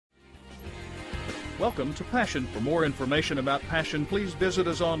Welcome to Passion. For more information about Passion, please visit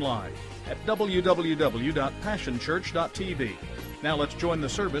us online at www.passionchurch.tv. Now let's join the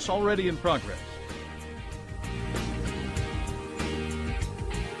service already in progress.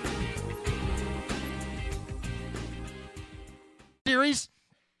 Series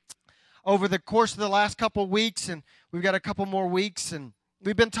over the course of the last couple weeks, and we've got a couple more weeks, and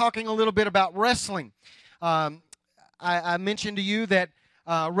we've been talking a little bit about wrestling. I mentioned to you that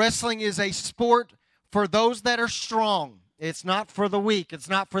wrestling is a sport for those that are strong. It's not for the weak. It's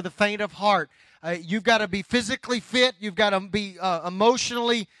not for the faint of heart. You've got to be physically fit. You've got to be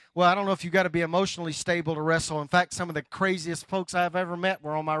emotionally, well, I don't know if you've got to be emotionally stable to wrestle. In fact, some of the craziest folks I've ever met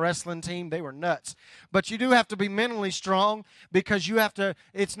were on my wrestling team. They were nuts. But you do have to be mentally strong because you have to,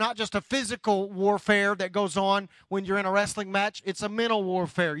 it's not just a physical warfare that goes on when you're in a wrestling match. It's a mental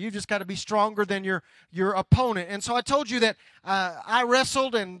warfare. You just got to be stronger than your opponent. And so I told you that I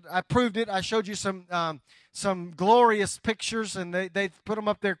wrestled and I proved it. I showed you some glorious pictures, and they put them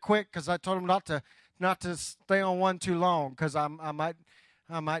up there quick because I told them not to stay on one too long because I might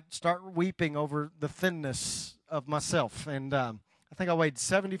start weeping over the thinness of myself. And I think I weighed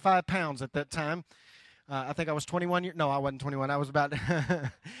 75 pounds at that time. I think I was 21 years. No, I wasn't 21. I was about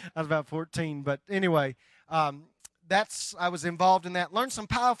I was about 14. But anyway, I was involved in that. Learned some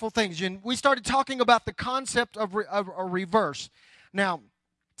powerful things. And we started talking about the concept of a reverse. Now,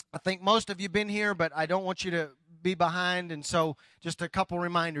 I think most of you have been here, but I don't want you to be behind, and so just a couple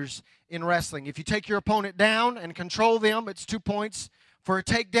reminders in wrestling. If you take your opponent down and control them, it's 2 points for a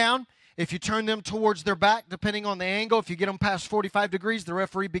takedown. If you turn them towards their back, depending on the angle, if you get them past 45 degrees, the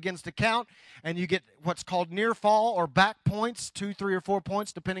referee begins to count, and you get what's called near fall or back points, 2, 3, or 4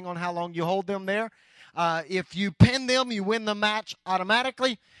 points, depending on how long you hold them there. If you pin them, you win the match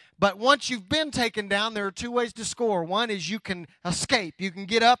automatically. But once you've been taken down, there are two ways to score. One is you can escape. You can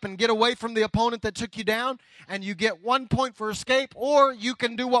get up and get away from the opponent that took you down, and you get 1 point for escape. Or you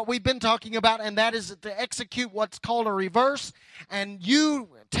can do what we've been talking about, and that is to execute what's called a reverse. And you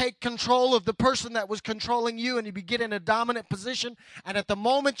take control of the person that was controlling you, and you get in a dominant position. And at the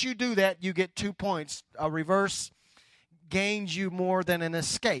moment you do that, you get 2 points. A reverse gains you more than an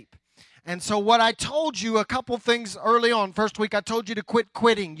escape. And so what I told you, a couple things early on, first week, I told you to quit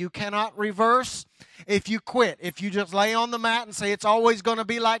quitting. You cannot reverse if you quit. If you just lay on the mat and say, it's always going to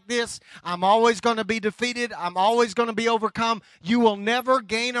be like this, I'm always going to be defeated, I'm always going to be overcome, you will never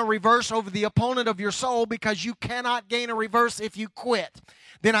gain a reverse over the opponent of your soul because you cannot gain a reverse if you quit.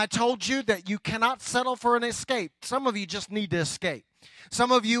 Then I told you that you cannot settle for an escape. Some of you just need to escape.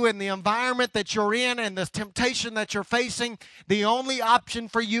 Some of you in the environment that you're in and the temptation that you're facing, the only option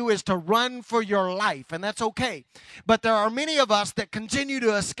for you is to run for your life, and that's okay. But there are many of us that continue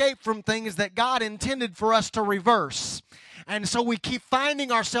to escape from things that God intended for us to reverse. And so we keep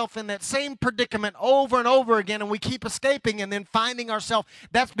finding ourselves in that same predicament over and over again, and we keep escaping and then finding ourselves.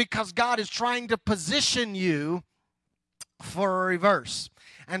 That's because God is trying to position you for a reverse.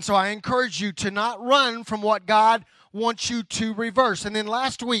 And so I encourage you to not run from what God wants you to reverse. And then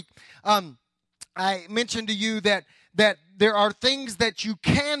last week, I mentioned to you that there are things that you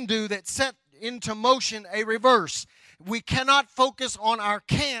can do that set into motion a reverse. We cannot focus on our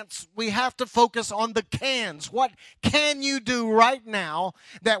can'ts. We have to focus on the cans. What can you do right now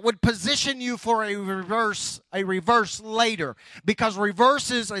that would position you for a reverse later? Because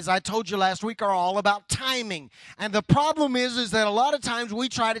reverses, as I told you last week, are all about timing. And the problem is that a lot of times we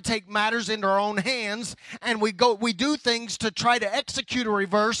try to take matters into our own hands, and we do things to try to execute a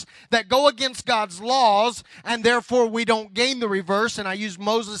reverse that go against God's laws, and therefore we don't gain the reverse. And I used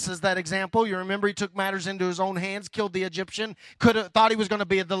Moses as that example. You remember he took matters into his own hands, killed the Egyptian, thought he was going to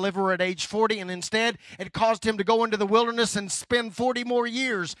be a deliverer at age 40, and instead it caused him to go into the wilderness and spend 40 more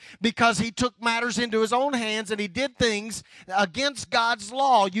years because he took matters into his own hands and he did things against God's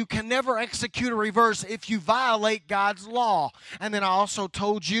law. You can never execute a reverse if you violate God's law. And then I also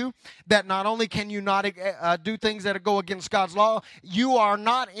told you that not only can you not do things that go against God's law, you are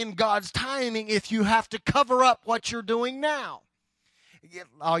not in God's timing if you have to cover up what you're doing now.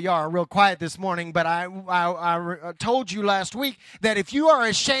 Oh, y'all are real quiet this morning, but I told you last week that if you are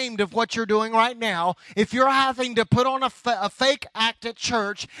ashamed of what you're doing right now, if you're having to put on a fake act at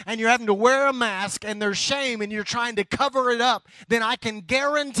church and you're having to wear a mask and there's shame and you're trying to cover it up, then I can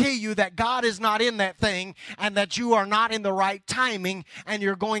guarantee you that God is not in that thing and that you are not in the right timing and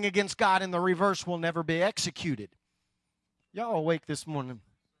you're going against God and the reverse will never be executed. Y'all awake this morning?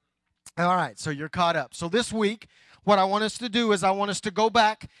 All right, so you're caught up. So this week, what I want us to do is I want us to go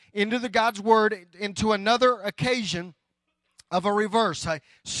back into God's Word, into another occasion of a reverse, a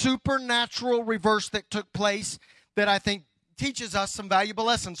supernatural reverse that took place that I think teaches us some valuable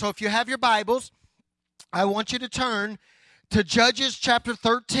lessons. So if you have your Bibles, I want you to turn to Judges chapter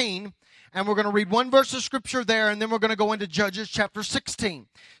 13, and we're going to read one verse of Scripture there, and then we're going to go into Judges chapter 16.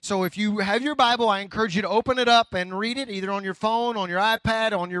 So if you have your Bible, I encourage you to open it up and read it, either on your phone, on your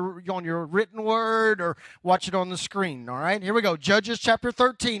iPad, on your written word, or watch it on the screen, all right? Here we go. Judges chapter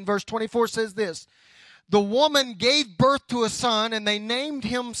 13, verse 24 says this: "The woman gave birth to a son, and they named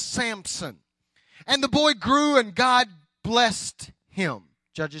him Samson. And the boy grew, and God blessed him."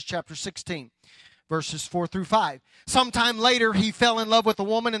 Judges chapter 16. Verses 4 through 5. "Sometime later, he fell in love with a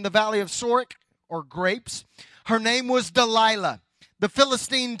woman in the valley of Sorek, or Grapes. Her name was Delilah. The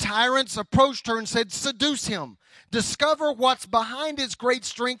Philistine tyrants approached her and said, 'Seduce him. Discover what's behind his great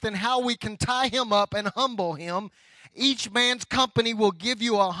strength and how we can tie him up and humble him. Each man's company will give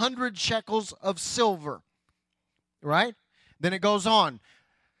you 100 shekels of silver.'" Right? Then it goes on.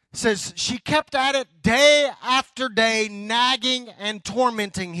 It says, "She kept at it day after day, nagging and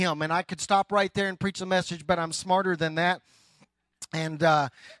tormenting him." And I could stop right there and preach a message, but I'm smarter than that. And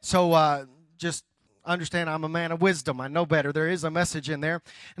so just understand I'm a man of wisdom. I know better. There is a message in there.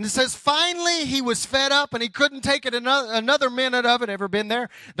 And it says, "Finally he was fed up and he couldn't take it another minute of it." Ever been there?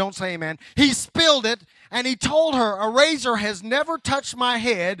 Don't say amen. "He spilled it and he told her, 'A razor has never touched my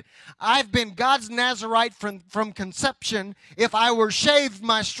head. I've been God's Nazarite from conception. If I were shaved,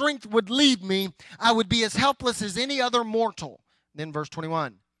 my strength would leave me. I would be as helpless as any other mortal.'" Then verse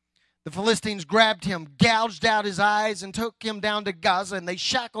 21. "The Philistines grabbed him, gouged out his eyes, and took him down to Gaza, and they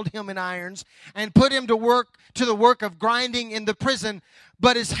shackled him in irons and put him to the work of grinding in the prison.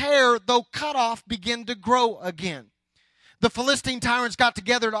 But his hair, though cut off, began to grow again. The Philistine tyrants got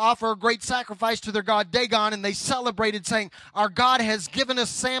together to offer a great sacrifice to their god Dagon, and they celebrated, saying, 'Our God has given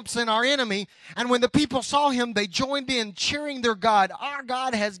us Samson, our enemy.' And when the people saw him, they joined in, cheering their God. 'Our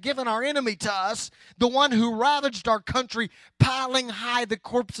God has given our enemy to us, the one who ravaged our country, piling high the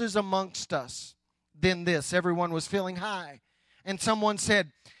corpses amongst us.' Then everyone was feeling high. And someone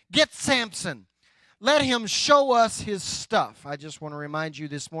said, 'Get Samson. Let him show us his stuff.'" I just want to remind you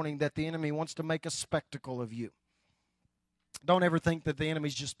this morning that the enemy wants to make a spectacle of you. Don't ever think that the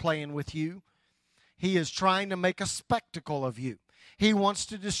enemy's just playing with you. He is trying to make a spectacle of you. He wants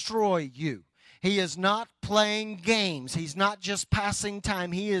to destroy you. He is not playing games. He's not just passing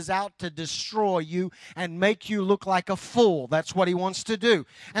time. He is out to destroy you and make you look like a fool. That's what he wants to do.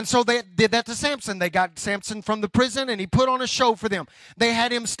 And so they did that to Samson. They got Samson from the prison, and he put on a show for them. They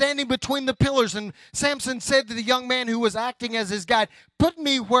had him standing between the pillars, and Samson said to the young man who was acting as his guide, "Put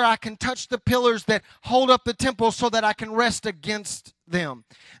me where I can touch the pillars that hold up the temple so that I can rest against them."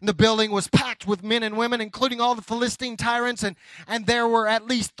 And the building was packed with men and women, including all the Philistine tyrants, and there were at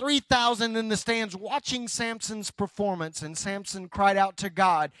least 3,000 in the stands watching Samson's performance. And Samson cried out to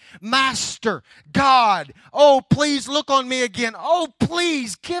God, "Master, God, oh, please look on me again. Oh,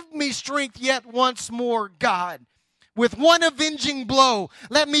 please give me strength yet once more, God. With one avenging blow,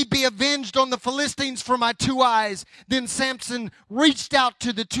 let me be avenged on the Philistines for my 2 eyes." Then Samson reached out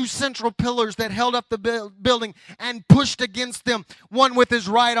to the 2 central pillars that held up the building and pushed against them, one with his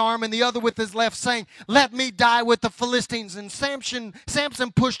right arm and the other with his left, saying, "Let me die with the Philistines." And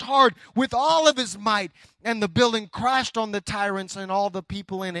Samson pushed hard with all of his might, and the building crashed on the tyrants and all the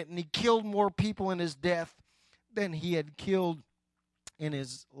people in it, and he killed more people in his death than he had killed in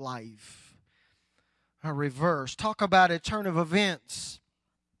his life. A reverse. Talk about a turn of events.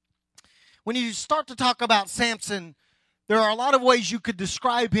 When you start to talk about Samson, there are a lot of ways you could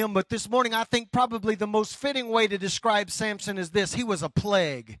describe him, but this morning I think probably the most fitting way to describe Samson is this: he was a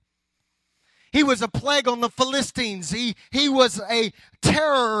plague. He was a plague on the Philistines. He was a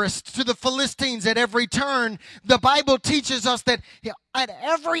terrorist to the Philistines at every turn. The Bible teaches us that at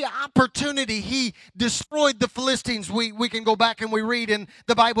every opportunity he destroyed the Philistines. We can go back and we read, and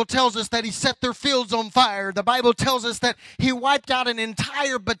the Bible tells us that he set their fields on fire. The Bible tells us that he wiped out an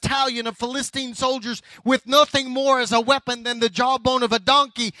entire battalion of Philistine soldiers with nothing more as a weapon than the jawbone of a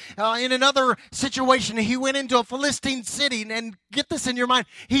donkey. In another situation, he went into a Philistine city, and get this in your mind,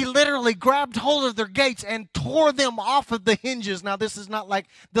 he literally grabbed hold of their gates and tore them off of the hinges. Now, this is not like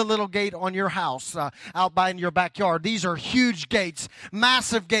the little gate on your house out by in your backyard. These are huge gates,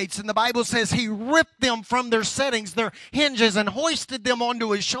 massive gates, and the Bible says he ripped them from their settings, their hinges, and hoisted them onto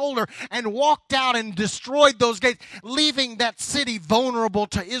his shoulder and walked out and destroyed those gates, leaving that city vulnerable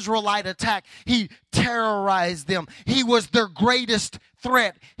to Israelite attack. He terrorized them. He was their greatest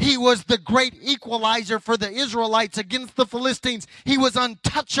threat. He was the great equalizer for the Israelites against the Philistines. He was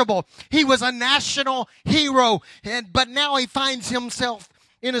untouchable. He was a national hero. But now he finds himself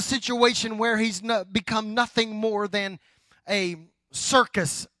in a situation where he's become nothing more than a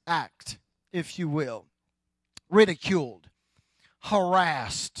circus act, if you will. Ridiculed,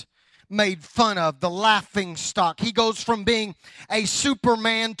 harassed, made fun of, the laughing stock. He goes from being a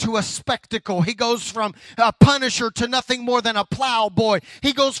Superman to a spectacle. He goes from a Punisher to nothing more than a plowboy.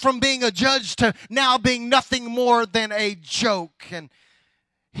 He goes from being a judge to now being nothing more than a joke. And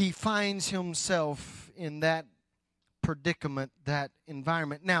he finds himself in that predicament, that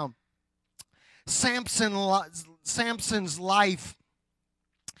environment. Now, Samson's life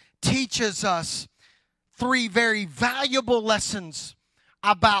teaches us three very valuable lessons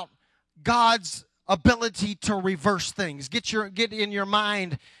about God's ability to reverse things. Get in your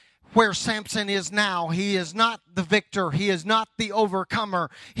mind where Samson is now. He is not the victor. He is not the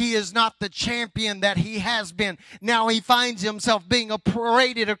overcomer. He is not the champion that he has been. Now he finds himself being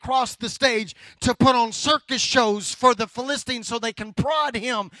paraded across the stage to put on circus shows for the Philistines so they can prod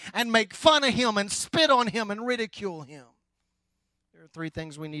him and make fun of him and spit on him and ridicule him. There are three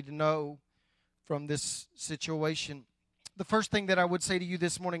things we need to know from this situation. The first thing that I would say to you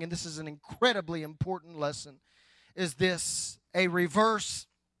this morning, and this is an incredibly important lesson, is this: a reverse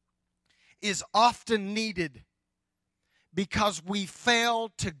is often needed because we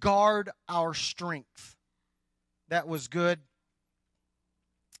fail to guard our strength. That was good.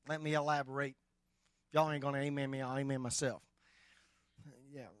 Let me elaborate. Y'all ain't going to amen me, I'll amen myself.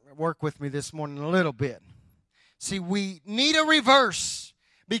 Yeah, work with me this morning a little bit. See, we need a reverse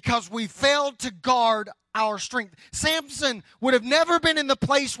because we failed to guard our strength. Samson would have never been in the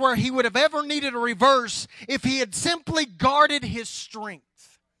place where he would have ever needed a reverse if he had simply guarded his strength.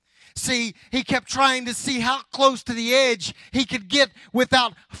 See, he kept trying to see how close to the edge he could get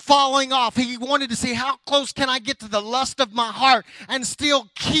without falling off. He wanted to see how close can I get to the lust of my heart and still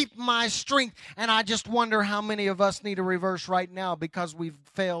keep my strength. And I just wonder how many of us need a reverse right now because we've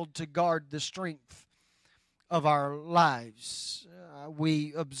failed to guard the strength of our lives.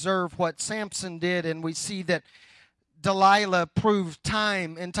 We observe what Samson did, and we see that Delilah proved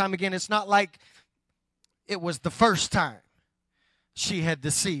time and time again. It's not like it was the first time she had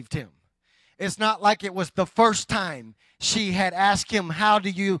deceived him. It's not like it was the first time she had asked him, how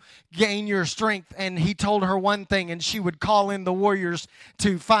do you gain your strength? And he told her one thing, and she would call in the warriors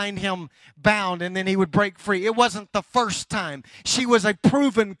to find him bound, and then he would break free. It wasn't the first time. She was a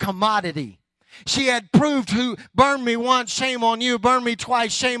proven commodity. She had proved who burned me once, shame on you, burn me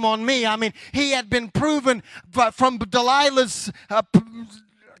twice, shame on me. I mean, he had been proven from Delilah's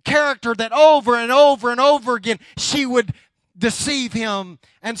character that over and over and over again she would deceive him.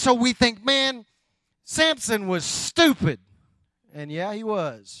 And so we think, man, Samson was stupid. And yeah, he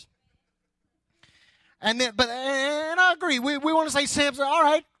was. And I agree. We want to say Samson, all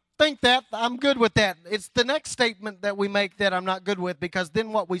right, think that. I'm good with that. It's the next statement that we make that I'm not good with, because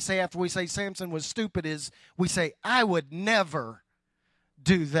then what we say after we say Samson was stupid is we say, I would never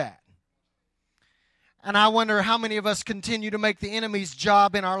do that. And I wonder how many of us continue to make the enemy's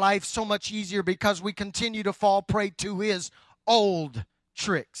job in our life so much easier because we continue to fall prey to his old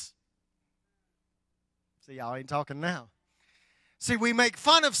tricks. See, y'all ain't talking now. See, we make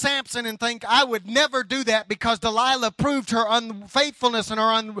fun of Samson and think, I would never do that because Delilah proved her unfaithfulness and her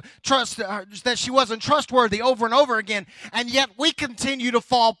untrust, that she wasn't trustworthy over and over again. And yet we continue to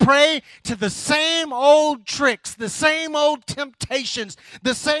fall prey to the same old tricks, the same old temptations,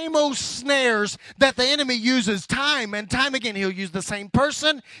 the same old snares that the enemy uses time and time again. He'll use the same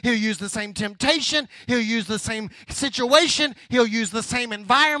person. He'll use the same temptation. He'll use the same situation. He'll use the same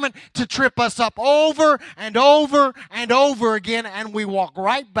environment to trip us up over and over and over again. And we walk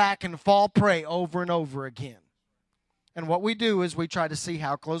right back and fall prey over and over again. And what we do is we try to see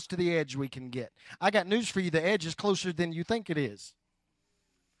how close to the edge we can get. I got news for you. The edge is closer than you think it is.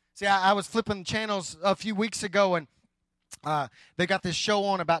 See, I was flipping channels a few weeks ago, and they got this show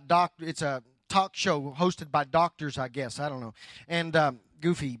on about it's a talk show hosted by doctors, I guess. I don't know. And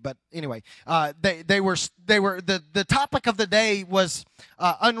goofy, but anyway, the topic of the day was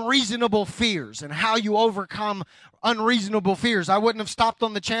unreasonable fears and how you overcome unreasonable fears. I wouldn't have stopped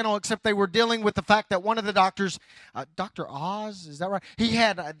on the channel except they were dealing with the fact that one of the doctors, Dr. Oz, is that right? He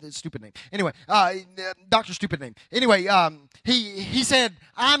had a stupid name. Anyway, Dr. Stupid Name. Anyway, he said,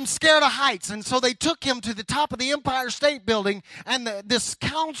 I'm scared of heights. And so they took him to the top of the Empire State Building, and this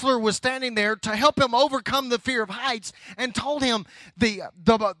counselor was standing there to help him overcome the fear of heights and told him the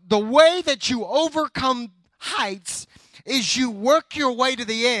way that you overcome heights is you work your way to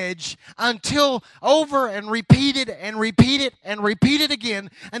the edge until over and repeat it and repeat it and repeat it again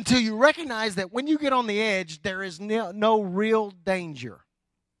until you recognize that when you get on the edge, there is no real danger.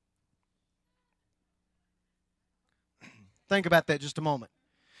 Think about that just a moment,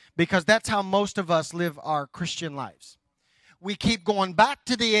 because that's how most of us live our Christian lives. We keep going back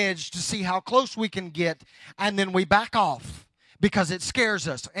to the edge to see how close we can get, and then we back off because it scares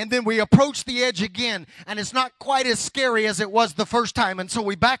us. And then we approach the edge again, and it's not quite as scary as it was the first time, and so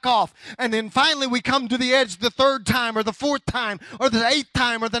we back off. And then finally we come to the edge the third time, or the fourth time, or the eighth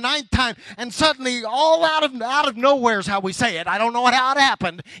time, or the ninth time, and suddenly all out of nowhere is how we say it. I don't know how it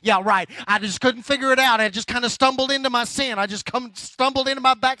happened. Yeah, right. I just couldn't figure it out. I just kind of stumbled into my sin. I just stumbled into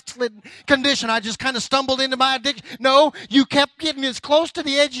my backslidden condition. I just kind of stumbled into my addiction. No, you kept getting as close to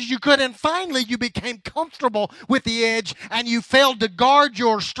the edge as you could, and finally you became comfortable with the edge, and you failed to guard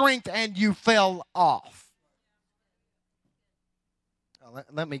your strength, and you fell off.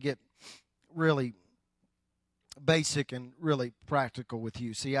 Let me get really basic and really practical with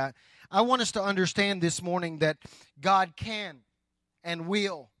you. See, I want us to understand this morning that God can and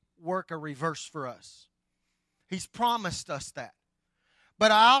will work a reverse for us. He's promised us that. But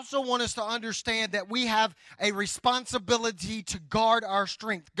I also want us to understand that we have a responsibility to guard our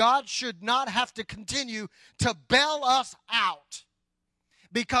strength. God should not have to continue to bail us out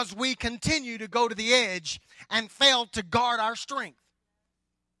because we continue to go to the edge and fail to guard our strength.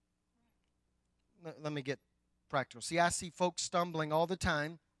 Let me get practical. See, I see folks stumbling all the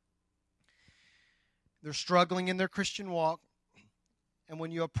time. They're struggling in their Christian walk. And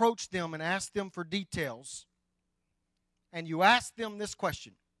when you approach them and ask them for details, and you ask them this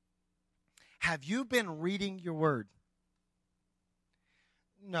question: have you been reading your word?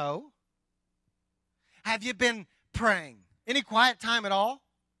 No. Have you been praying? Any quiet time at all?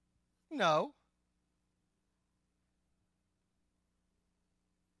 No.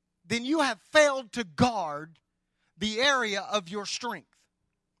 Then you have failed to guard the area of your strength.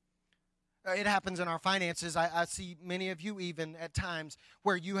 It happens in our finances. I see many of you even at times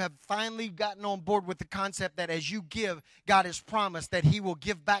where you have finally gotten on board with the concept that as you give, God has promised that He will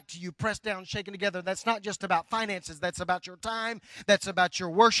give back to you, pressed down, shaken together. That's not just about finances. That's about your time. That's about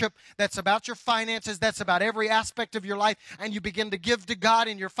your worship. That's about your finances. That's about every aspect of your life. And you begin to give to God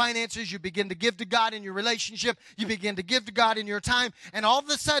in your finances. You begin to give to God in your relationship. You begin to give to God in your time. And all of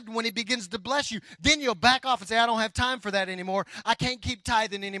a sudden, when He begins to bless you, then you'll back off and say, I don't have time for that anymore. I can't keep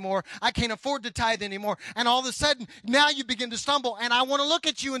tithing anymore. I can't afford to tithe anymore. And all of a sudden, now you begin to stumble. And I want to look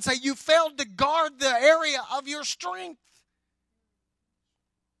at you and say, you failed to guard the area of your strength.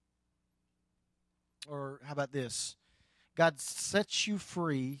 Or how about this? God sets you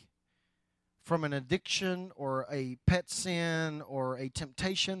free from an addiction or a pet sin or a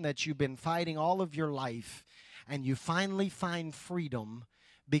temptation that you've been fighting all of your life, and you finally find freedom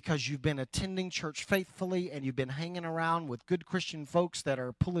because you've been attending church faithfully and you've been hanging around with good Christian folks that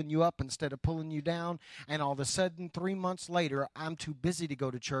are pulling you up instead of pulling you down. And all of a sudden, 3 months later, I'm too busy to go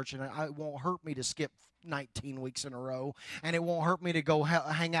to church, and it won't hurt me to skip 19 weeks in a row, and it won't hurt me to go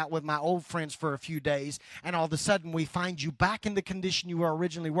hang out with my old friends for a few days. And all of a sudden, we find you back in the condition you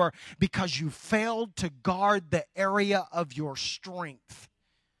originally were because you failed to guard the area of your strength.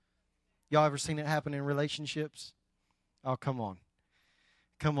 Y'all ever seen it happen in relationships? Oh, come on.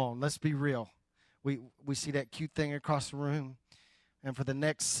 Come on, let's be real. We see that cute thing across the room, and for the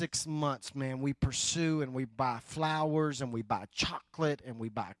next 6 months, man, we pursue and we buy flowers and we buy chocolate and we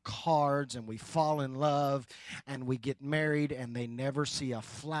buy cards and we fall in love and we get married, and they never see a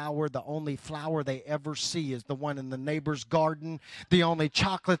flower. The only flower they ever see is the one in the neighbor's garden. The only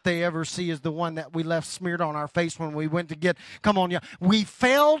chocolate they ever see is the one that we left smeared on our face when we went to get. Come on, yeah. We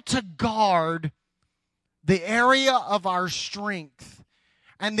fail to guard the area of our strength.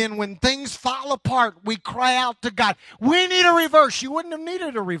 And then when things fall apart, we cry out to God, we need a reverse. You wouldn't have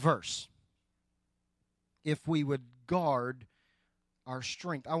needed a reverse if we would guard our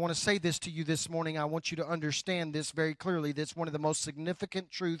strength. I want to say this to you this morning. I want you to understand this very clearly. That's one of the most significant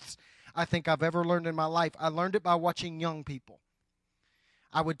truths I think I've ever learned in my life. I learned it by watching young people.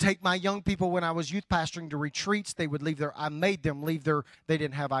 I would take my young people when I was youth pastoring to retreats. They would I made them leave they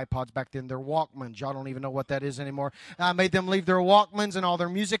didn't have iPods back then, their Walkmans. Y'all don't even know what that is anymore. I made them leave their Walkmans and all their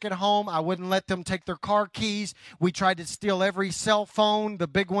music at home. I wouldn't let them take their car keys. We tried to steal every cell phone, the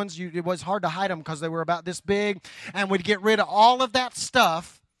big ones. It was hard to hide them because they were about this big. And we'd get rid of all of that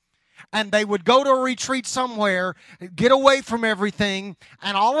stuff. And they would go to a retreat somewhere, get away from everything,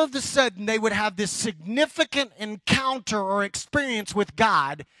 and all of a sudden they would have this significant encounter or experience with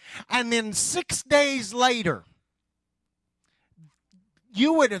God. And then 6 days later,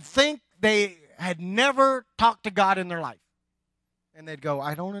 you would think they had never talked to God in their life. And they'd go,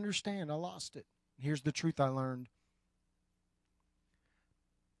 I don't understand. I lost it. Here's the truth I learned.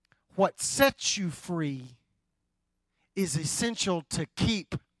 What sets you free is essential to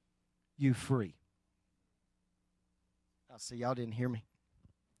keep you free. I see y'all didn't hear me.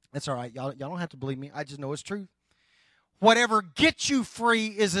 That's all right. Y'all don't have to believe me. I just know it's true. Whatever gets you free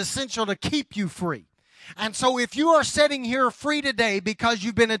is essential to keep you free. And so if you are sitting here free today because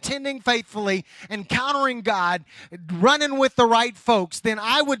you've been attending faithfully, encountering God, running with the right folks, then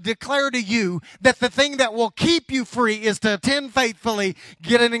I would declare to you that the thing that will keep you free is to attend faithfully,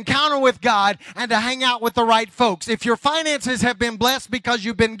 get an encounter with God, and to hang out with the right folks. If your finances have been blessed because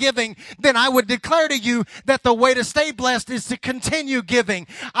you've been giving, then I would declare to you that the way to stay blessed is to continue giving.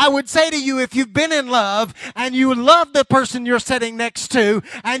 I would say to you, if you've been in love and you love the person you're sitting next to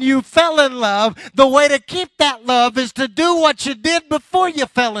and you fell in love, the way to keep that love is to do what you did before you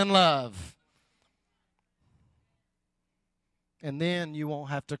fell in love. And then you won't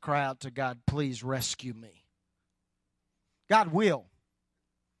have to cry out to God, please rescue me. God will.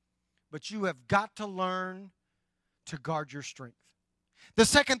 But you have got to learn to guard your strength. The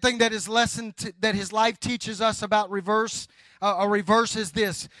second thing that his life teaches us about a reverse is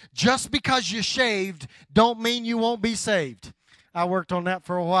this. Just because you shaved don't mean you won't be saved. I worked on that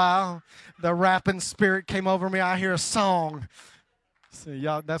for a while. The rapping spirit came over me. I hear a song. So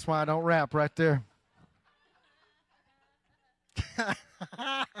y'all, that's why I don't rap right there.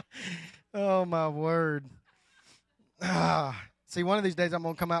 Oh, my word. See, one of these days I'm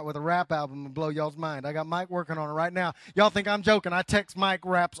going to come out with a rap album and blow y'all's mind. I got Mike working on it right now. Y'all think I'm joking. I text Mike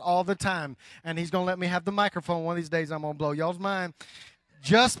raps all the time, and he's going to let me have the microphone. One of these days I'm going to blow y'all's mind.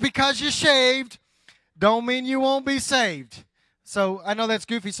 Just because you shaved don't mean you won't be saved. So I know that's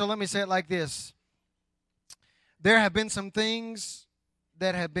goofy, so let me say it like this. There have been some things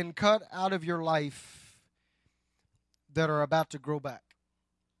that have been cut out of your life that are about to grow back.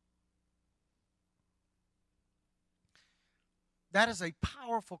 That is a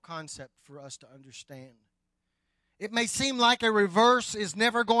powerful concept for us to understand. It may seem like a reverse is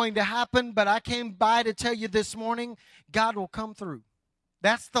never going to happen, but I came by to tell you this morning, God will come through.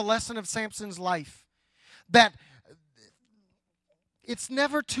 That's the lesson of Samson's life. That it's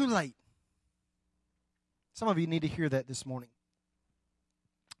never too late. Some of you need to hear that this morning.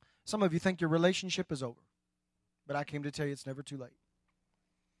 Some of you think your relationship is over, but I came to tell you it's never too late.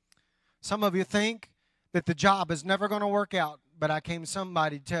 Some of you think that the job is never going to work out, but I came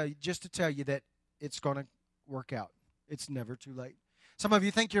somebody to tell you that it's going to work out. It's never too late. Some of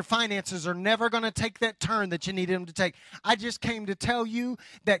you think your finances are never going to take that turn that you need them to take. I just came to tell you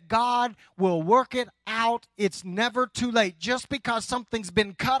that God will work it out. It's never too late. Just because something's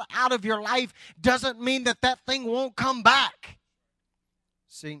been cut out of your life doesn't mean that that thing won't come back.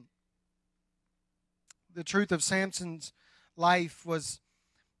 See, the truth of Samson's life was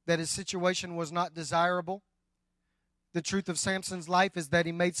that his situation was not desirable. The truth of Samson's life is that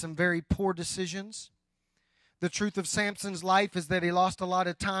he made some very poor decisions. The truth of Samson's life is that he lost a lot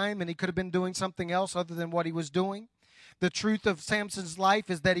of time and he could have been doing something else other than what he was doing. The truth of Samson's life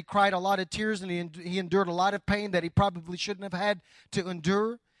is that he cried a lot of tears and he endured a lot of pain that he probably shouldn't have had to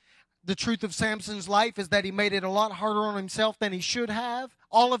endure. The truth of Samson's life is that he made it a lot harder on himself than he should have.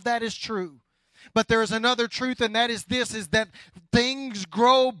 All of that is true. But there is another truth, and that is this, is that things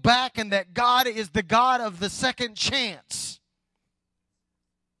grow back and that God is the God of the second chance.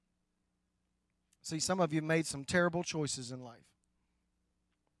 See, some of you made some terrible choices in life.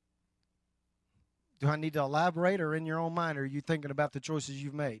 Do I need to elaborate, or in your own mind are you thinking about the choices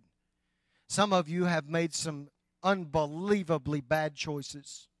you've made? Some of you have made some unbelievably bad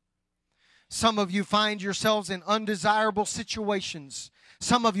choices. Some of you find yourselves in undesirable situations.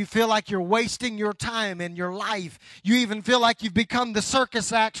 Some of you feel like you're wasting your time and your life. You even feel like you've become the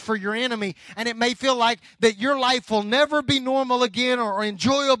circus act for your enemy. And it may feel like that your life will never be normal again or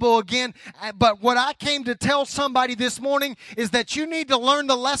enjoyable again. But what I came to tell somebody this morning is that you need to learn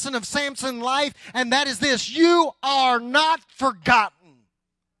the lesson of Samson's life. And that is this: you are not forgotten.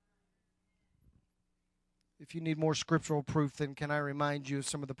 If you need more scriptural proof, then can I remind you of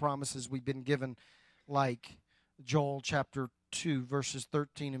some of the promises we've been given, like Joel chapter 2, verses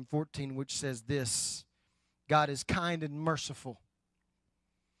 13 and 14, which says this: God is kind and merciful.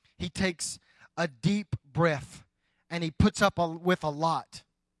 He takes a deep breath and he puts up with a lot.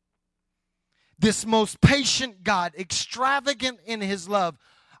 This most patient God, extravagant in his love,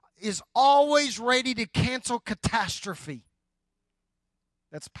 is always ready to cancel catastrophe.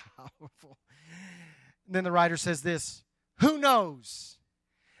 That's powerful. And then the writer says this: who knows?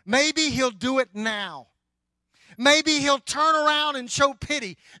 Maybe he'll do it now. Maybe he'll turn around and show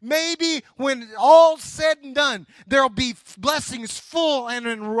pity. Maybe when all's said and done, there'll be blessings full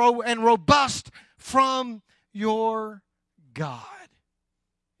and robust from your God.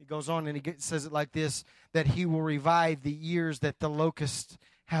 He goes on and he says it like this, that he will revive the years that the locusts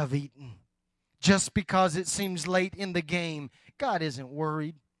have eaten. Just because it seems late in the game, God isn't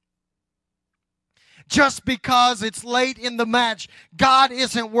worried. just because it's late in the match. God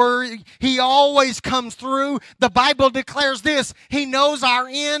isn't worried. He always comes through. The Bible declares this: He knows our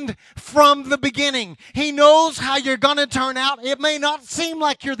end from the beginning. He knows how you're going to turn out. It may not seem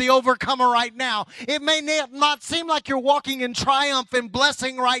like you're the overcomer right now. It may not seem like you're walking in triumph and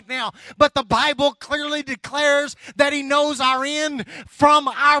blessing right now. But the Bible clearly declares that He knows our end from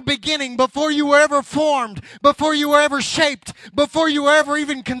our beginning. Before you were ever formed, before you were ever shaped, before you were ever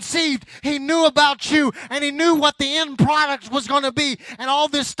even conceived, He knew about you, and He knew what the end product was going to be. And all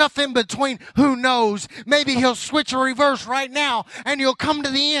this stuff in between, who knows? Maybe He'll switch a reverse right now, and you'll come to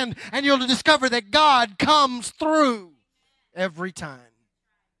the end, and you'll discover that God comes through every time.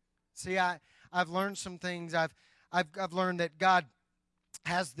 See, I've learned some things. I've learned that God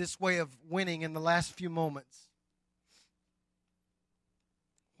has this way of winning in the last few moments.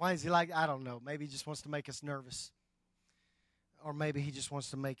 Why is He like? I don't know. Maybe He just wants to make us nervous. Or maybe He just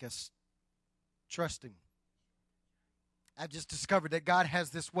wants to make us trust Him. I've just discovered that God has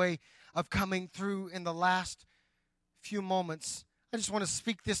this way of coming through in the last few moments. I just want to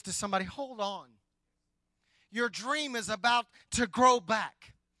speak this to somebody. Hold on. Your dream is about to grow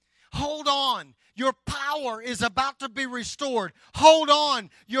back. Hold on. Your power is about to be restored. Hold on.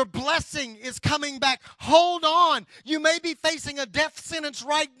 Your blessing is coming back. Hold on. You may be facing a death sentence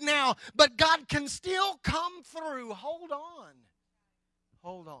right now, but God can still come through. Hold on.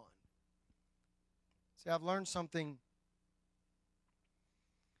 Hold on. See, I've learned something.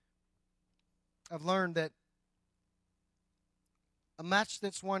 I've learned that a match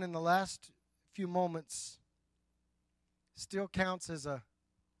that's won in the last few moments still counts as a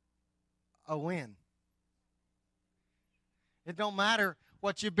win. It don't matter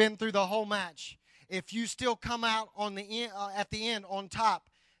what you've been through the whole match. If you still come out on the end, at the end on top,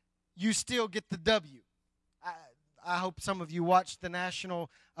 you still get the W. I hope some of you watched the national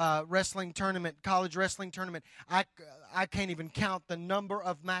wrestling tournament, college wrestling tournament. I can't even count the number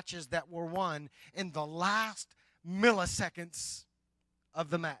of matches that were won in the last milliseconds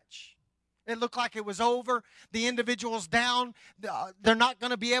of the match. It looked like it was over. The individual's down. They're not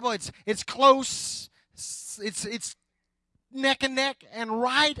going to be able. It's close. It's neck and neck. And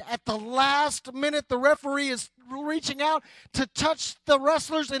right at the last minute, the referee is reaching out to touch the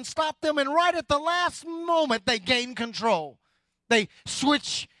wrestlers and stop them. And right at the last moment, they gain control. They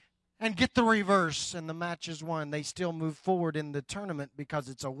switch and get the reverse, and the match is won. They still move forward in the tournament because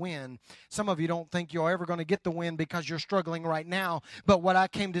it's a win. Some of you don't think you're ever going to get the win because you're struggling right now. But what I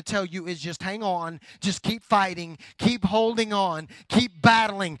came to tell you is just hang on. Just keep fighting. Keep holding on. Keep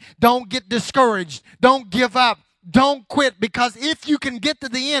battling. Don't get discouraged. Don't give up. Don't quit, because if you can get to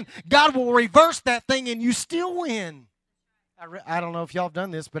the end, God will reverse that thing and you still win. I don't know if y'all have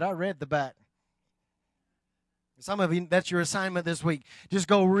done this, but I read the back. Some of you, that's your assignment this week. Just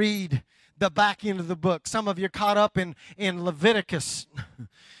go read the back end of the book. Some of you are caught up in Leviticus.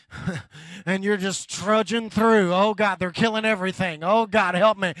 And you're just trudging through. Oh, God, they're killing everything. Oh, God,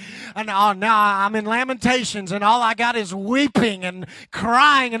 help me. And now I'm in Lamentations, and all I got is weeping and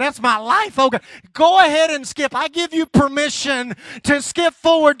crying, and that's my life. Oh, God. Go ahead and skip. I give you permission to skip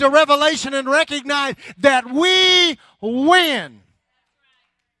forward to Revelation and recognize that we win.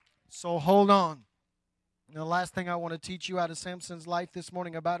 So hold on. And the last thing I want to teach you out of Samson's life this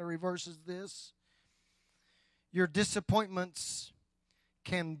morning about a reverse is this. Your disappointments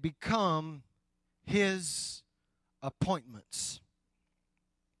can become his appointments.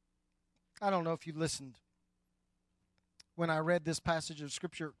 I don't know if you listened when I read this passage of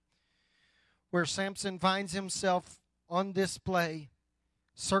Scripture where Samson finds himself on display,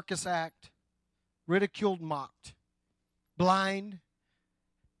 circus act, ridiculed, mocked, blind,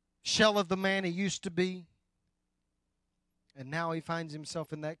 shell of the man he used to be. And now he finds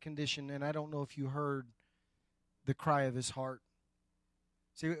himself in that condition, and I don't know if you heard the cry of his heart.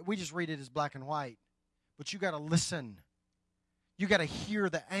 See, we just read it as black and white, but you got to listen. You got to hear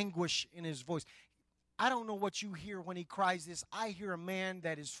the anguish in his voice. I don't know what you hear when he cries this. I hear a man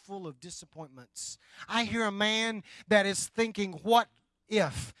that is full of disappointments. I hear a man that is thinking, what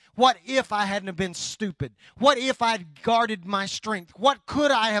if? What if I hadn't been stupid? What if I'd guarded my strength? What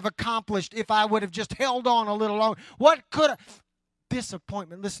could I have accomplished if I would have just held on a little longer? What could I?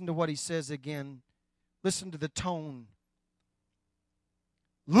 Disappointment. Listen to what he says again. Listen to the tone.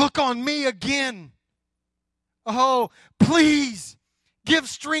 Look on me again. Oh, please give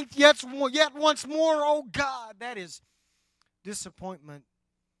strength yet once more, oh God. That is disappointment,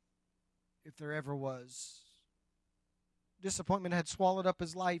 if there ever was. Disappointment had swallowed up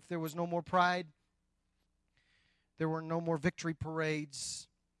his life. There was no more pride. There were no more victory parades.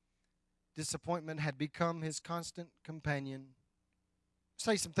 Disappointment had become his constant companion.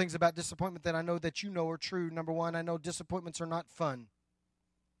 say some things about disappointment that I know that you know are true. Number one, I know disappointments are not fun.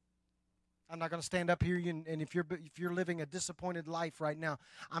 I'm not going to stand up here, and if you're living a disappointed life right now,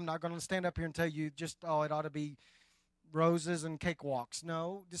 I'm not going to stand up here and tell you just, oh, it ought to be roses and cakewalks.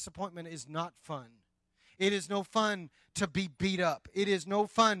 No, disappointment is not fun. It is no fun to be beat up. It is no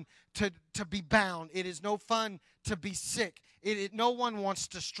fun to be bound. It is no fun to be sick. No one wants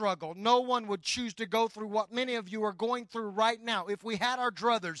to struggle. No one would choose to go through what many of you are going through right now. If we had our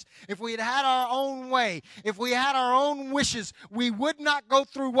druthers, if we had our own way, if we had our own wishes, we would not go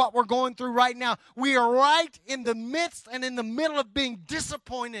through what we're going through right now. We are right in the midst and in the middle of being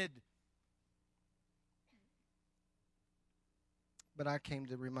disappointed. But I came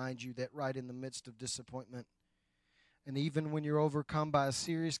to remind you that right in the midst of disappointment, and even when you're overcome by a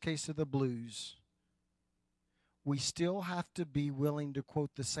serious case of the blues, we still have to be willing to quote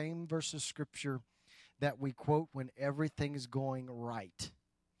the same verse of Scripture that we quote when everything is going right.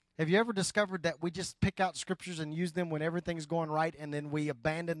 Have you ever discovered that we just pick out Scriptures and use them when everything's going right, and then we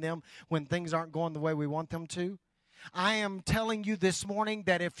abandon them when things aren't going the way we want them to? I am telling you this morning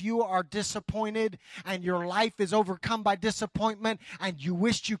that if you are disappointed and your life is overcome by disappointment and you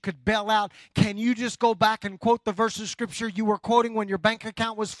wished you could bail out, can you just go back and quote the verse of Scripture you were quoting when your bank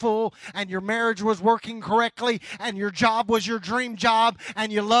account was full and your marriage was working correctly and your job was your dream job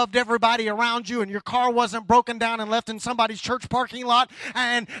and you loved everybody around you and your car wasn't broken down and left in somebody's church parking lot?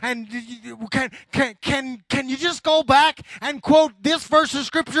 And can you just go back and quote this verse of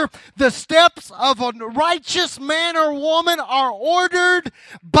Scripture? The steps of a righteous man or woman are ordered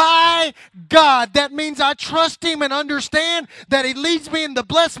by God. That means I trust Him and understand that He leads me in the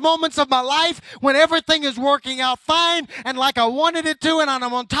blessed moments of my life when everything is working out fine and like I wanted it to and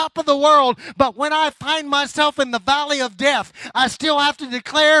I'm on top of the world. But when I find myself in the valley of death, I still have to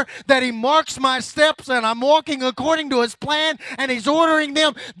declare that He marks my steps and I'm walking according to His plan and He's ordering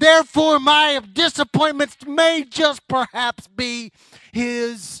them. Therefore, my disappointments may just perhaps be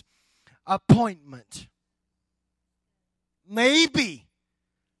His appointment. Maybe,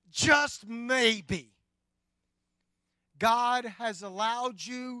 just maybe, God has allowed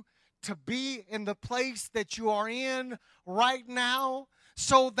you to be in the place that you are in right now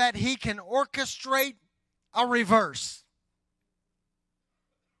so that He can orchestrate a reverse.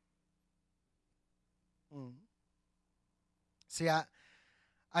 See,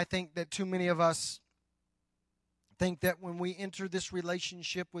 I think that too many of us think that when we enter this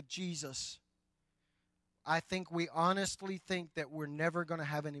relationship with Jesus, I think we honestly think that we're never going to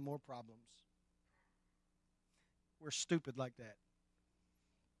have any more problems. We're stupid like that.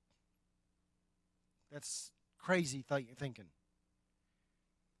 That's crazy thinking.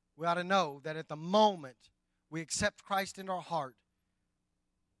 We ought to know that at the moment we accept Christ in our heart,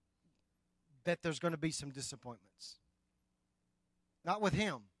 that there's going to be some disappointments. Not with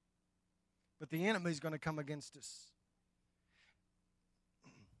Him, but the enemy's going to come against us.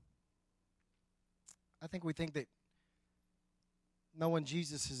 I think we think that knowing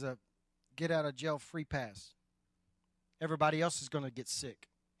Jesus is a get-out-of-jail-free pass. Everybody else is going to get sick.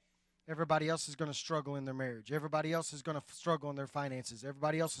 Everybody else is going to struggle in their marriage. Everybody else is going to struggle in their finances.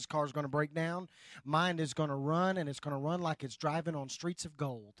 Everybody else's car is going to break down. Mine is going to run, and it's going to run like it's driving on streets of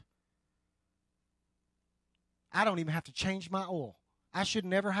gold. I don't even have to change my oil. I should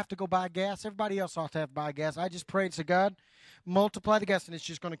never have to go buy gas. Everybody else ought to have to buy gas. I just prayed to God, multiply the gas, and it's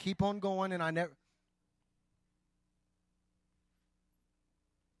just going to keep on going, and I never...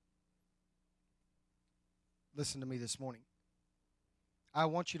 Listen to me this morning. I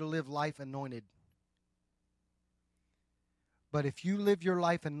want you to live life anointed. But if you live your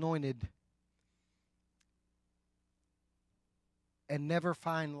life anointed and never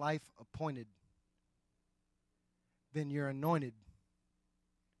find life appointed, then your anointed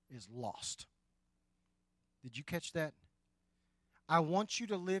is lost. Did you catch that? I want you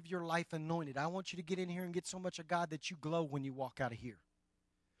to live your life anointed. I want you to get in here and get so much of God that you glow when you walk out of here.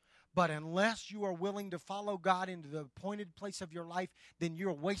 But unless you are willing to follow God into the appointed place of your life, then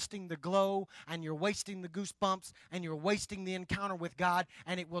you're wasting the glow and you're wasting the goosebumps and you're wasting the encounter with God,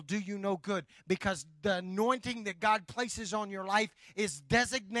 and it will do you no good, because the anointing that God places on your life is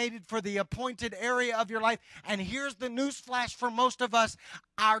designated for the appointed area of your life. And here's the newsflash for most of us: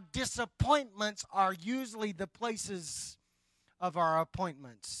 our disappointments are usually the places of our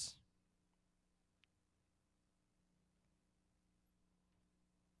appointments.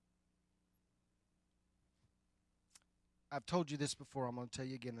 I've told you this before. I'm going to tell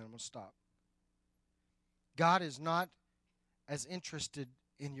you again, and I'm going to stop. God is not as interested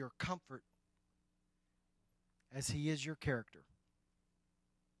in your comfort as He is your character.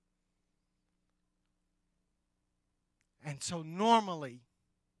 And so normally,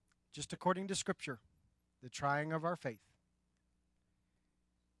 just according to Scripture, the trying of our faith.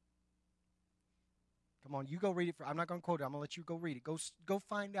 Come on, you go read it. I'm not going to quote it. I'm going to let you go read it. Go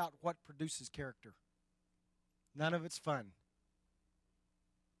find out what produces character. None of it's fun.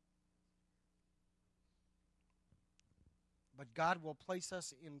 But God will place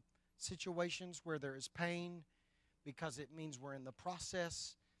us in situations where there is pain because it means we're in the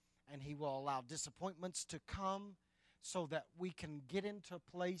process, and He will allow disappointments to come so that we can get into a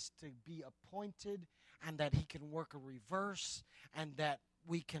place to be appointed, and that He can work a reverse, and that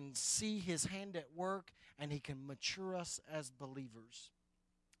we can see His hand at work, and He can mature us as believers.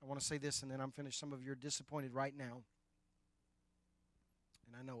 I want to say this, and then I'm finished. Some of you are disappointed right now,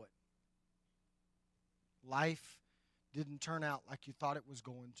 and I know it. Life didn't turn out like you thought it was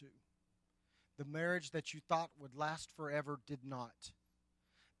going to. The marriage that you thought would last forever did not.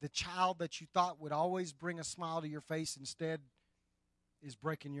 The child that you thought would always bring a smile to your face instead is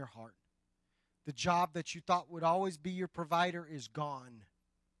breaking your heart. The job that you thought would always be your provider is gone,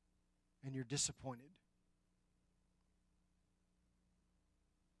 and you're disappointed.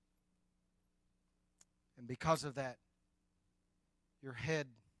 And because of that, your head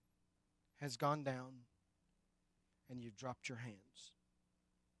has gone down, and you've dropped your hands.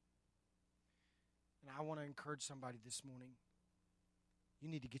 And I want to encourage somebody this morning. You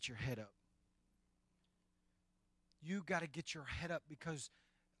need to get your head up. You got to get your head up, because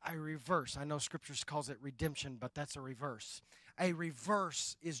a reverse, I know Scripture calls it redemption, but that's a reverse. A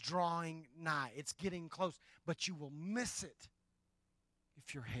reverse is drawing nigh. It's getting close, but you will miss it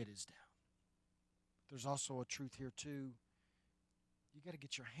if your head is down. There's also a truth here too. You got to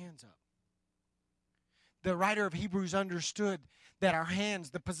get your hands up. The writer of Hebrews understood that our hands,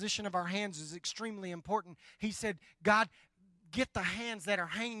 the position of our hands is extremely important. He said, God, get the hands that are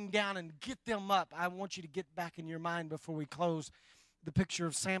hanging down and get them up. I want you to get back in your mind before we close the picture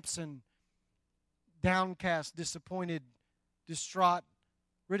of Samson, downcast, disappointed, distraught,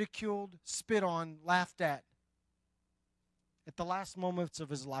 ridiculed, spit on, laughed at the last moments of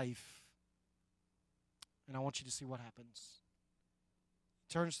his life. And I want you to see what happens.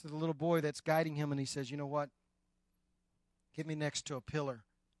 He turns to the little boy that's guiding him, and he says, you know what? Get me next to a pillar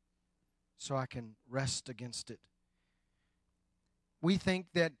so I can rest against it. We think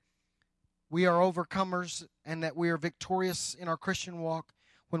that we are overcomers and that we are victorious in our Christian walk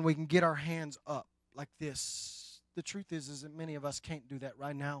when we can get our hands up like this. The truth is that many of us can't do that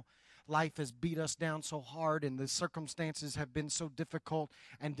right now. Life has beat us down so hard, and the circumstances have been so difficult,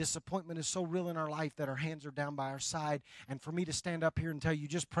 and disappointment is so real in our life that our hands are down by our side. And for me to stand up here and tell you,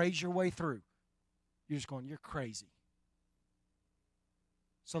 just praise your way through, you're just going, you're crazy.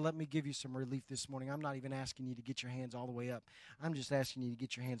 So let me give you some relief this morning. I'm not even asking you to get your hands all the way up. I'm just asking you to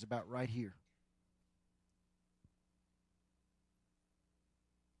get your hands about right here.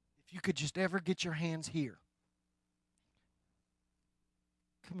 If you could just ever get your hands here.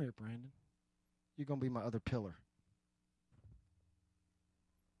 Come here, Brandon. You're going to be my other pillar.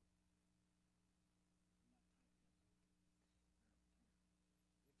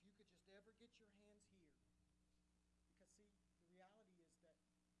 If you could just ever get your hands here. Because, see, the reality is that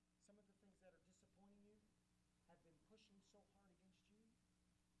some of the things that are disappointing you have been pushing so hard against you.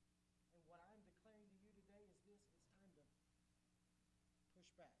 And what I'm declaring to you today is this: it's time to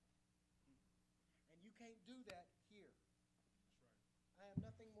push back. And you can't do that here. I am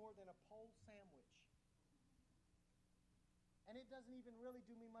nothing more than a pole sandwich. And it doesn't even really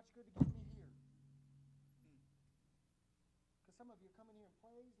do me much good to get me here. Because some of you come in here and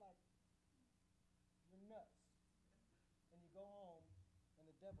praise like you're nuts. And you go home and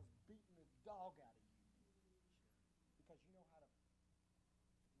the devil's beating the dog out of you. Because you know how to...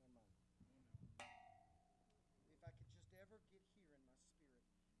 Never mind. If I could just ever get here in my spirit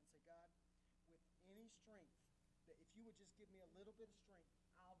and say, God, with any strength, that if you would just give me a little bit of strength,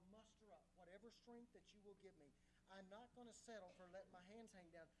 I'll muster up whatever strength that you will give me. I'm not going to settle for letting my hands hang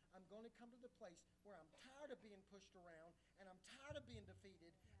down. I'm going to come to the place where I'm tired of being pushed around, and I'm tired of being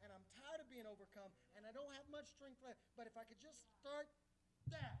defeated, and I'm tired of being overcome, and I don't have much strength left. But if I could just start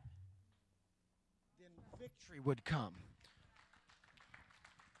that, then victory would come.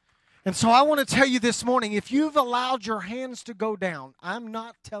 And so I want to tell you this morning, if you've allowed your hands to go down, I'm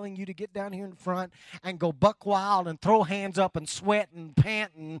not telling you to get down here in front and go buck wild and throw hands up and sweat and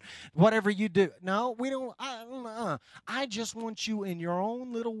pant and whatever you do. No, we don't. I just want you in your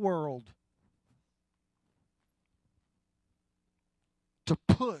own little world to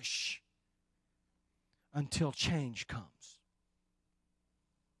push until change comes.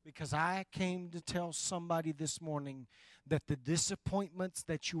 Because I came to tell somebody this morning that the disappointments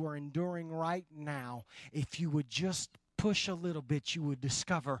that you are enduring right now, if you would just push a little bit, you would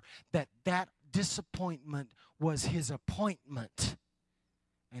discover that that disappointment was his appointment.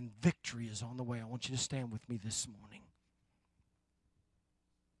 And victory is on the way. I want you to stand with me this morning.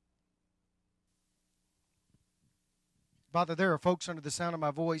 Father, there are folks under the sound of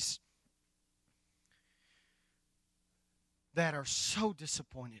my voice that are so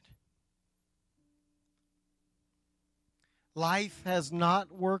disappointed. Life has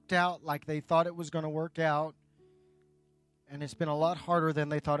not worked out like they thought it was going to work out, and it's been a lot harder than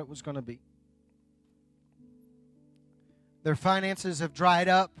they thought it was going to be. Their finances have dried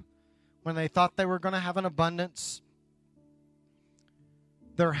up when they thought they were going to have an abundance.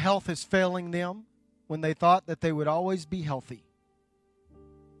 Their health is failing them when they thought that they would always be healthy.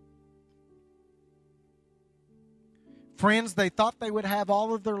 Friends they thought they would have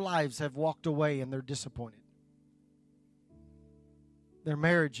all of their lives have walked away, and they're disappointed. Their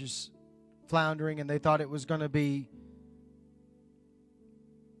marriage is floundering, and they thought it was going to be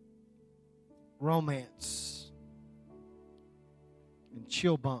romance and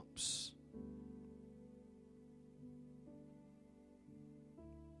chill bumps.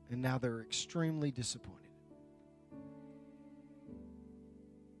 And now they're extremely disappointed.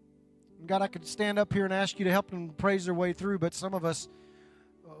 God, I could stand up here and ask you to help them praise their way through, but some of us,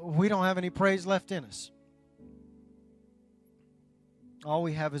 we don't have any praise left in us. All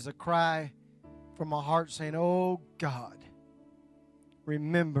we have is a cry from our heart saying, "Oh God,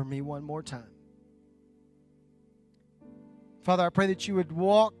 remember me one more time." Father, I pray that you would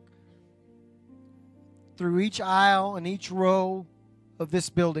walk through each aisle and each row of this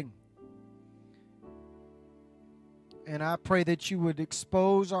building. And I pray that you would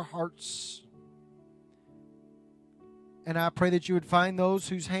expose our hearts. And I pray that you would find those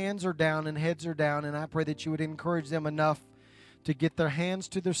whose hands are down and heads are down. And I pray that you would encourage them enough to get their hands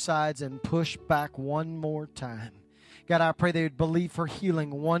to their sides and push back one more time. God, I pray they would believe for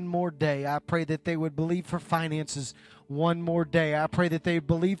healing one more day. I pray that they would believe for finances one more day. I pray that they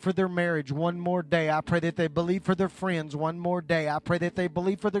believe for their marriage one more day. I pray that they believe for their friends one more day. I pray that they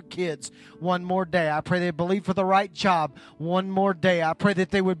believe for their kids one more day. I pray they believe for the right job one more day. I pray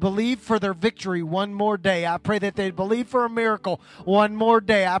that they would believe for their victory one more day. I pray that they'd believe for a miracle one more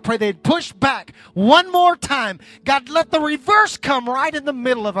day. I pray they'd push back one more time. God, let the reverse come right in the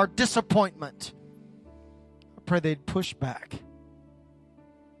middle of our disappointment. I pray they'd push back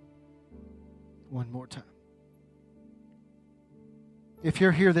one more time. If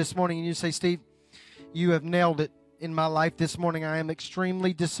you're here this morning and you say, "Steve, you have nailed it in my life this morning. I am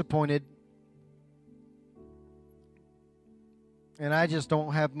extremely disappointed. And I just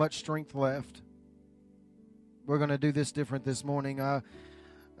don't have much strength left." We're going to do this different this morning.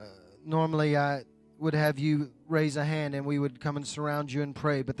 Normally I would have you raise a hand and we would come and surround you and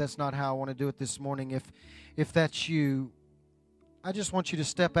pray, but that's not how I want to do it this morning. If that's you, I just want you to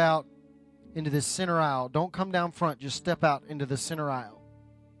step out into this center aisle. Don't come down front. Just step out into the center aisle.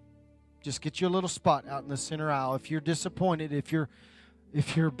 Just get you a little spot out in the center aisle. If you're disappointed, if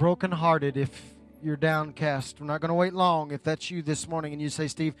you're brokenhearted, if you're downcast, we're not going to wait long. If that's you this morning and you say,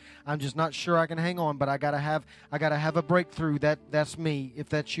 "Steve, I'm just not sure I can hang on, but I gotta have a breakthrough," that's me. If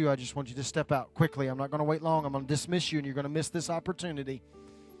that's you, I just want you to step out quickly. I'm not going to wait long. I'm going to dismiss you, and you're going to miss this opportunity.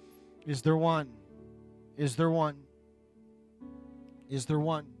 Is there one? Is there one? Is there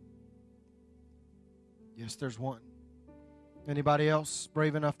one? Yes, there's one. Anybody else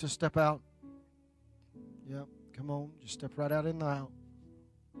brave enough to step out? Yep, come on. Just step right out in the aisle.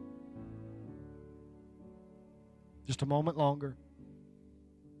 Just a moment longer.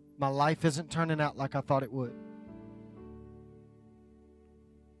 My life isn't turning out like I thought it would.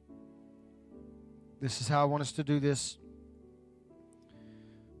 This is how I want us to do this.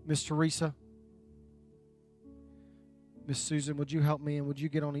 Miss Teresa, Miss Susan, would you help me, and would you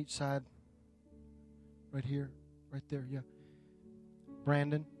get on each side? Right here, right there, yeah.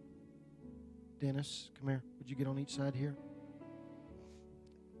 Brandon, Dennis, come here. Would you get on each side here?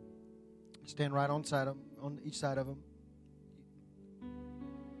 Stand right on each side of them.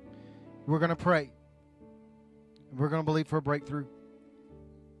 We're going to pray. We're going to believe for a breakthrough.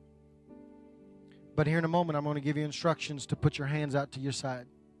 But here in a moment, I'm going to give you instructions to put your hands out to your side.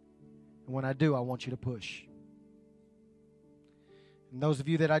 And when I do, I want you to push. And those of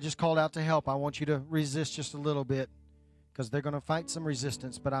you that I just called out to help, I want you to resist just a little bit, because they're going to fight some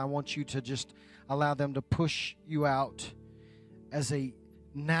resistance, but I want you to just allow them to push you out as a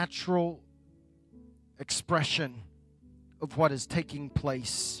natural expression of what is taking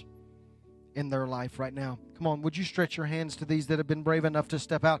place in their life right now. Come on, would you stretch your hands to these that have been brave enough to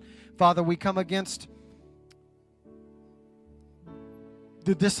step out? Father, we come against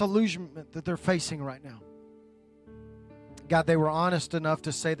the disillusionment that they're facing right now. God, they were honest enough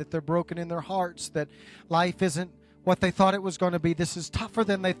to say that they're broken in their hearts, that life isn't what they thought it was going to be. This is tougher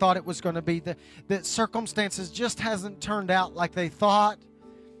than they thought it was going to be. That circumstances just hasn't turned out like they thought.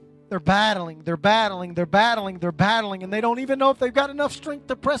 They're battling, they're battling, they're battling, they're battling, and they don't even know if they've got enough strength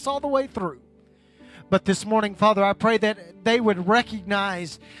to press all the way through. But this morning, Father, I pray that they would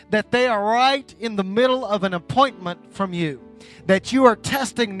recognize that they are right in the middle of an appointment from you. That you are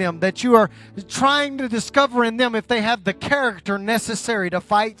testing them, that you are trying to discover in them if they have the character necessary to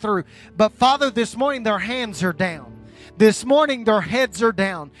fight through. But Father, this morning their hands are down. This morning their heads are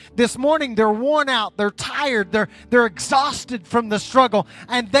down. This morning they're worn out, they're tired, they're exhausted from the struggle,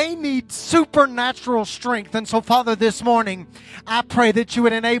 and they need supernatural strength. And so, Father, this morning I pray that you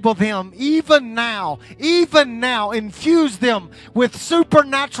would enable them even now, infuse them with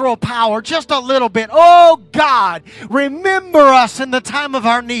supernatural power just a little bit. Oh God, remember us in the time of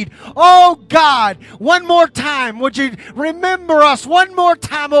our need. Oh God, one more time, would you remember us one more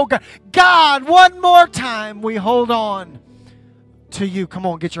time, oh God. God, one more time, we hold on to you. Come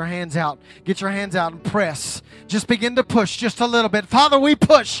on, get your hands out. Get your hands out and press. Just begin to push just a little bit. Father, we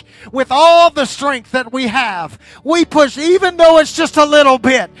push with all the strength that we have. We push even though it's just a little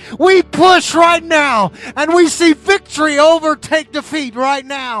bit. We push right now, and we see victory overtake defeat right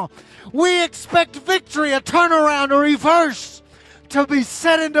now. We expect victory, a turnaround, a reverse to be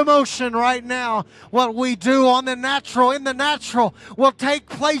set into motion right now. What we do on the natural, in the natural, will take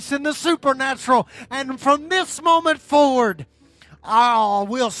place in the supernatural. And from this moment forward,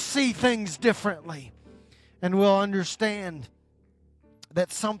 we'll see things differently. And we'll understand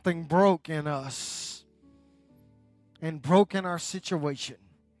that something broke in us and broke in our situation.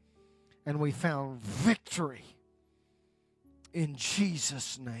 And we found victory in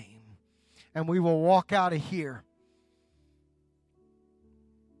Jesus' name. And we will walk out of here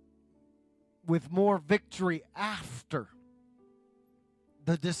with more victory after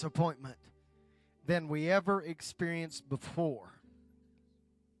the disappointment than we ever experienced before.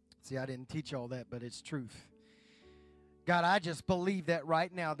 See, I didn't teach all that, but it's truth. God, I just believe that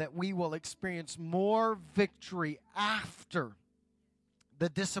right now, that we will experience more victory after the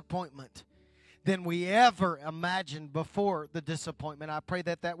disappointment than we ever imagined before the disappointment. I pray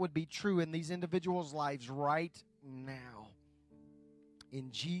that that would be true in these individuals' lives right now.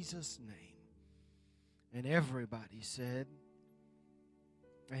 In Jesus' name. And everybody said,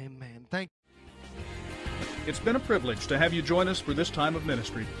 amen. Thank you. It's been a privilege to have you join us for this time of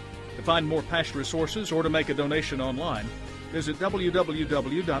ministry. To find more Passion resources or to make a donation online, visit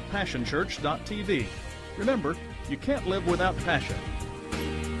www.passionchurch.tv. Remember, you can't live without passion.